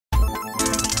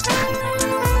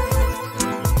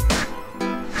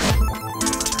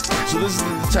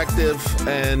Detective,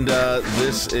 and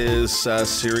this is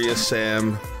Serious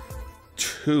Sam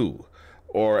 2,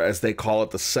 or as they call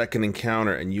it, the second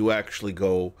encounter, and you actually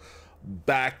go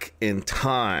back in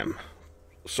time,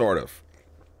 sort of.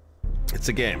 It's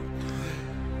a game.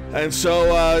 And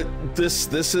so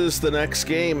this is the next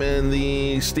game in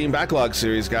the Steam Backlog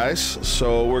Series, guys.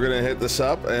 So we're gonna hit this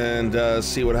up and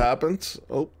see what happens.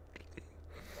 Oh,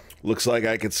 looks like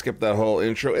I could skip that whole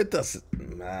intro. It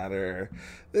doesn't matter.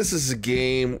 This is a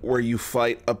game where you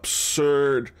fight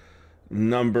absurd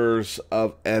numbers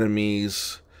of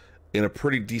enemies in a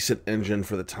pretty decent engine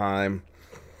for the time.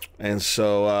 And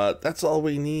so that's all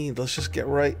we need. Let's just get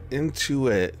right into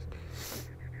it.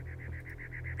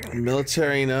 A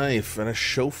military knife and a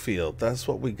show field. That's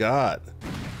what we got.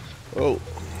 Oh.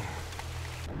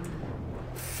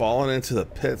 Falling into the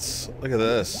pits. Look at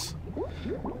this.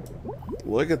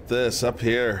 Look at this up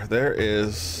here. There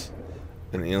is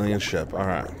an alien ship.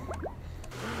 Alright.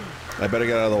 I better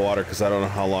get out of the water because I don't know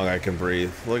how long I can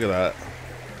breathe. Look at that.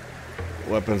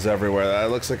 Weapons everywhere.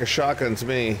 That looks like a shotgun to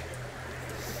me.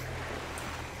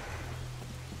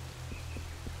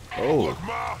 Oh. Look,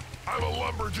 Ma, I'm a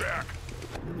lumberjack.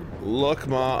 Look,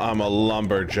 Ma, I'm a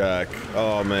lumberjack.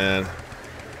 Oh, man.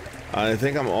 I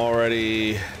think I'm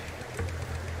already...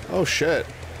 Oh, shit.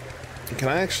 Can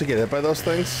I actually get hit by those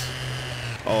things?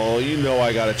 Oh, you know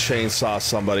I gotta chainsaw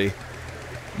somebody.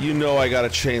 You know I gotta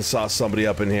chainsaw somebody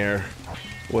up in here.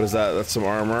 What is that? That's some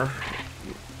armor.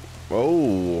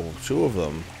 Oh, two of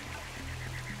them.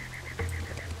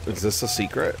 Is this a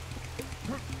secret?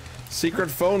 Secret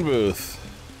phone booth.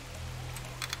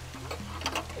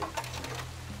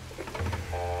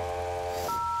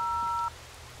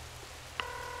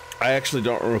 I actually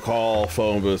don't recall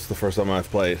phone booths the first time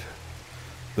I've played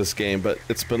this game, but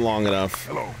it's been long enough.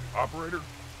 Hello, operator.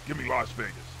 Give me Las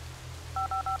Vegas.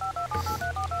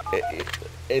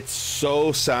 It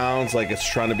so sounds like it's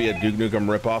trying to be a Duke Nukem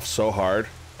ripoff so hard.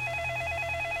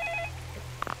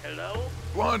 Hello?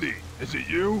 Blondie, is it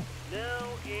you? No,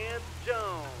 it's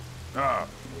Jones. Ah,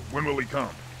 when will he come?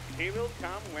 He will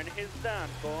come when he's done,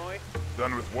 boy.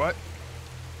 Done with what?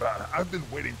 I've been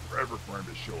waiting forever for him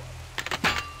to show up.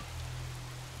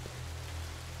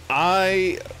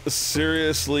 I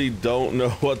seriously don't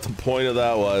know what the point of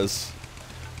that was,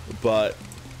 but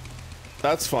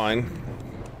that's fine.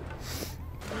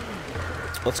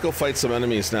 Let's go fight some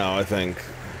enemies now, I think.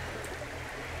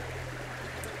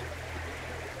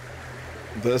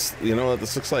 This, you know what,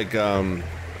 this looks like, I don't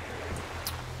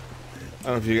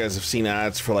know if you guys have seen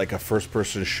ads for like a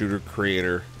first-person shooter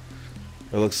creator.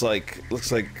 It looks like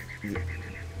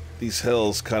these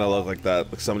hills kind of look like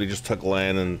that. Like somebody just took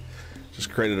land and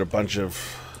just created a bunch of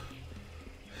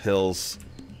hills.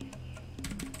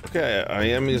 Okay, I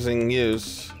am using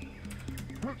use.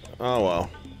 Oh well.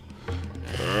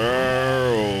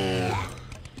 Oh.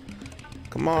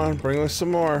 Come on, bring me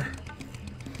some more.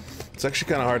 It's actually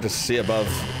kind of hard to see above.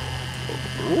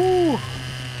 Ooh.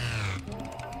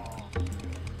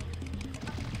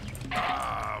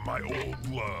 Ah, my old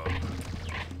love.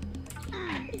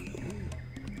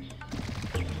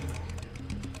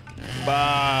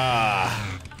 Bah!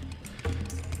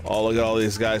 Oh, look at all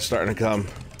these guys starting to come.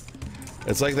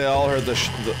 It's like they all heard the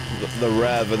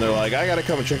rev and they're like, I gotta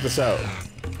come and check this out.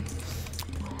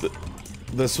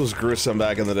 This was gruesome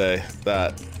back in the day.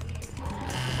 That.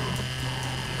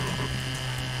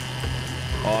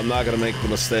 Oh, I'm not gonna make the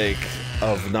mistake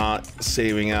of not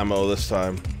saving ammo this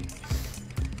time.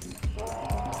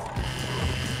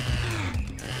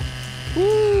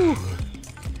 Woo!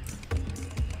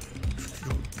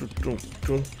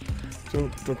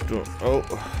 Oh.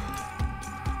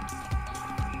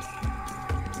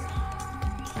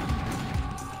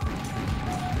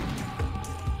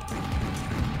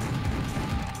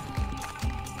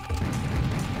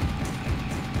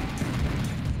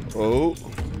 Oh.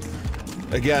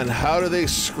 Again, how do they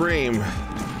scream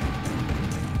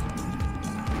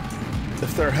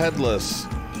if they're headless?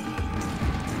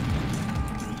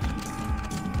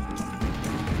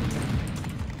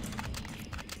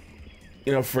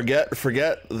 You know, forget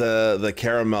the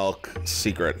caramel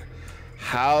secret.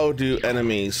 How do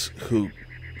enemies who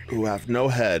have no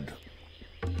head,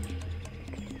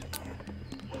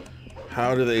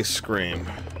 how do they scream?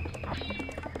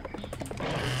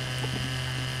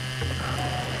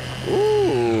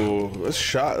 Ooh, this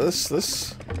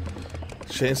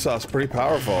chainsaw's pretty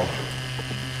powerful.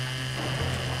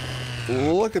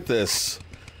 Look at this.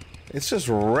 It's just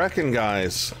wrecking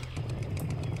guys.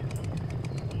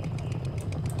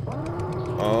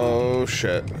 Oh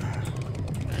shit.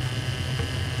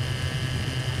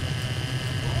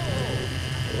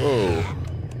 Oh.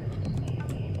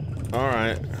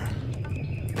 Alright.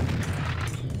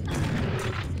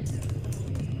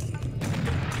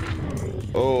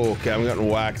 Okay, I'm getting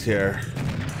whacked here.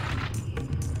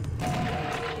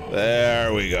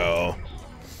 There we go.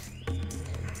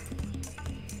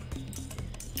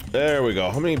 There we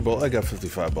go. How many bullets? I got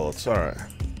 55 bullets. Alright.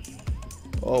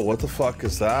 Oh, what the fuck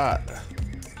is that?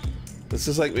 This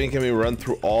is like making me run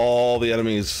through all the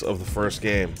enemies of the first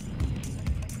game.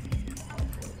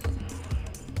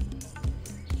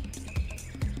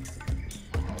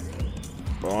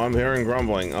 Oh, I'm hearing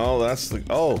grumbling. Oh, that's the...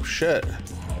 Oh, shit.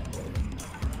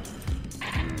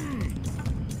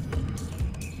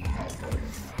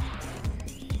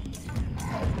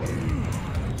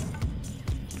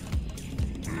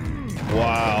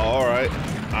 Wow, alright.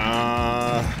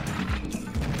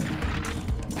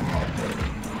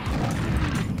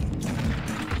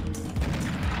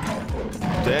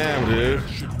 Damn, dude.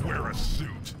 Should wear a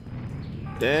suit.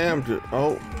 Damn, dude.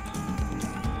 Oh.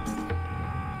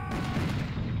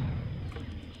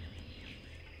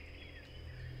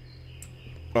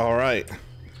 Alright.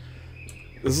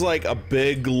 This is like a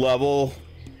big level,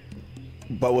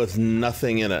 but with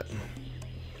nothing in it.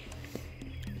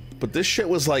 But this shit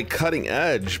was like cutting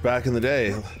edge back in the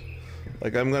day.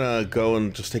 Like, I'm gonna go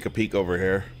and just take a peek over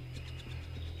here.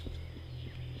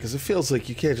 Because it feels like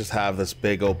you can't just have this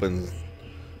big open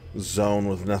zone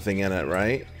with nothing in it,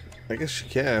 right? I guess you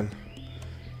can.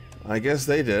 I guess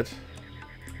they did.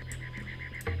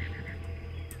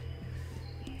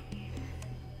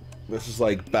 This is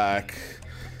like back...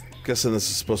 Guessing this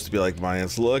is supposed to be like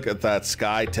Mayans. Look at that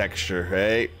sky texture,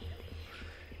 hey?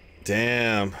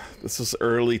 Damn, this is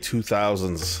early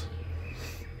 2000s.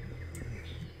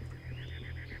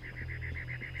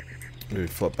 Maybe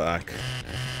flip back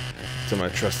to my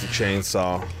trusty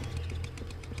chainsaw.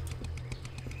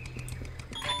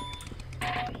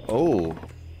 Oh,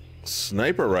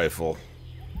 sniper rifle.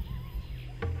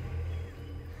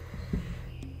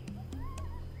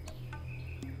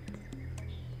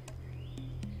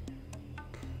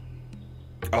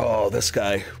 Oh, this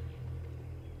guy.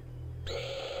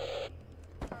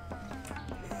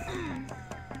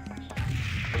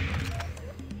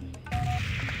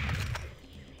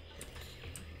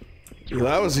 Well,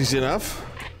 that was easy enough.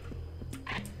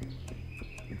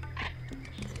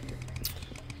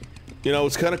 You know,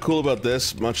 what's kind of cool about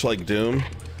this, much like Doom,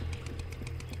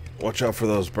 watch out for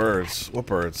those birds. What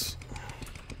birds?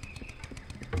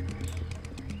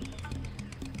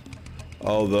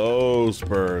 Oh, those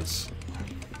birds.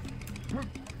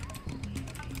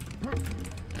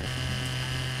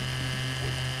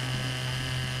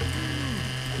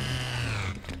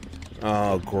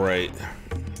 Oh, great.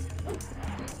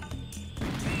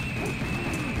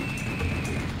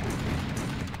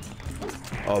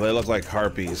 Oh, they look like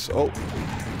harpies. Oh.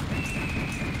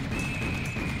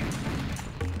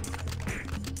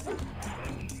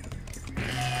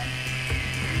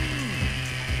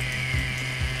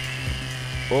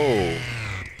 Oh.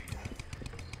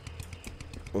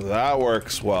 Well, that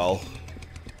works well.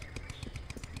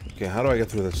 Okay, how do I get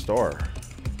through this door?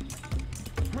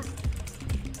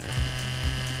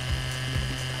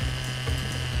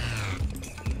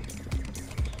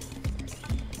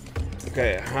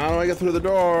 Okay, how do I get through the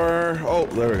door? Oh,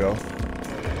 there we go.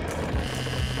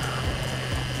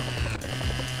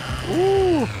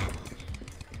 Woo!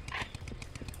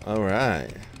 All right.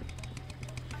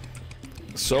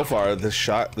 So far, this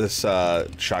shotgun.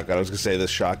 I was gonna say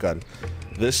this shotgun.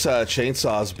 This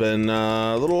chainsaw's been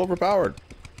a little overpowered.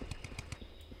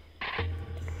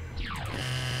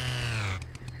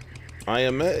 I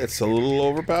admit it's a little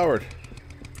overpowered.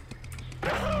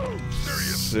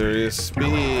 Serious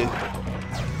speed.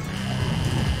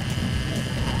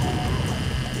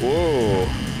 Whoa.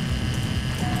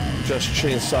 Just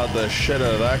chainsawed the shit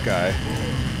out of that guy.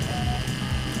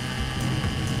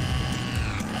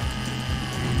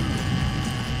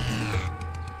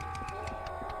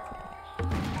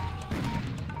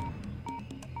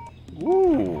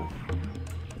 Woo.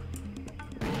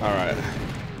 Alright.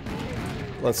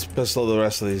 Let's pistol the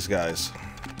rest of these guys.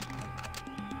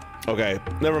 Okay,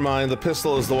 never mind. The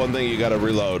pistol is the one thing you gotta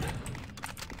reload.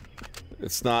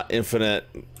 It's not infinite,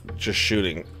 just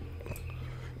shooting.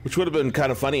 Which would have been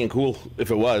kind of funny and cool if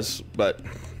it was, but...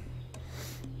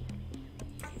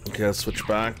 Okay, let's switch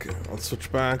back. Let's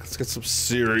switch back. Let's get some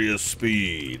serious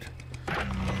speed.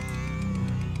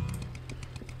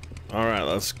 Alright,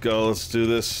 let's go. Let's do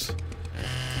this.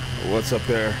 What's up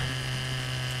there?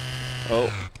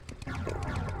 Oh.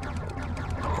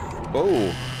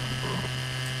 Oh.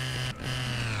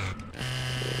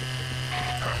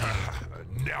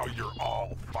 Now you're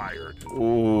all fired.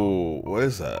 Ooh, what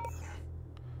is that?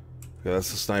 Okay,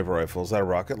 that's a sniper rifle. Is that a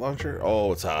rocket launcher?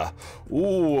 Oh, it's a...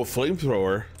 Ooh, a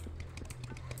flamethrower.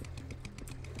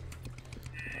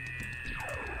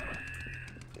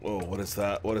 Oh, what is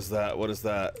that? What is that? What is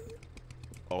that?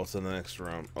 Oh, it's in the next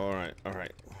room. Alright,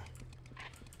 alright.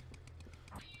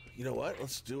 You know what?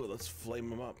 Let's do it. Let's flame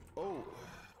them up.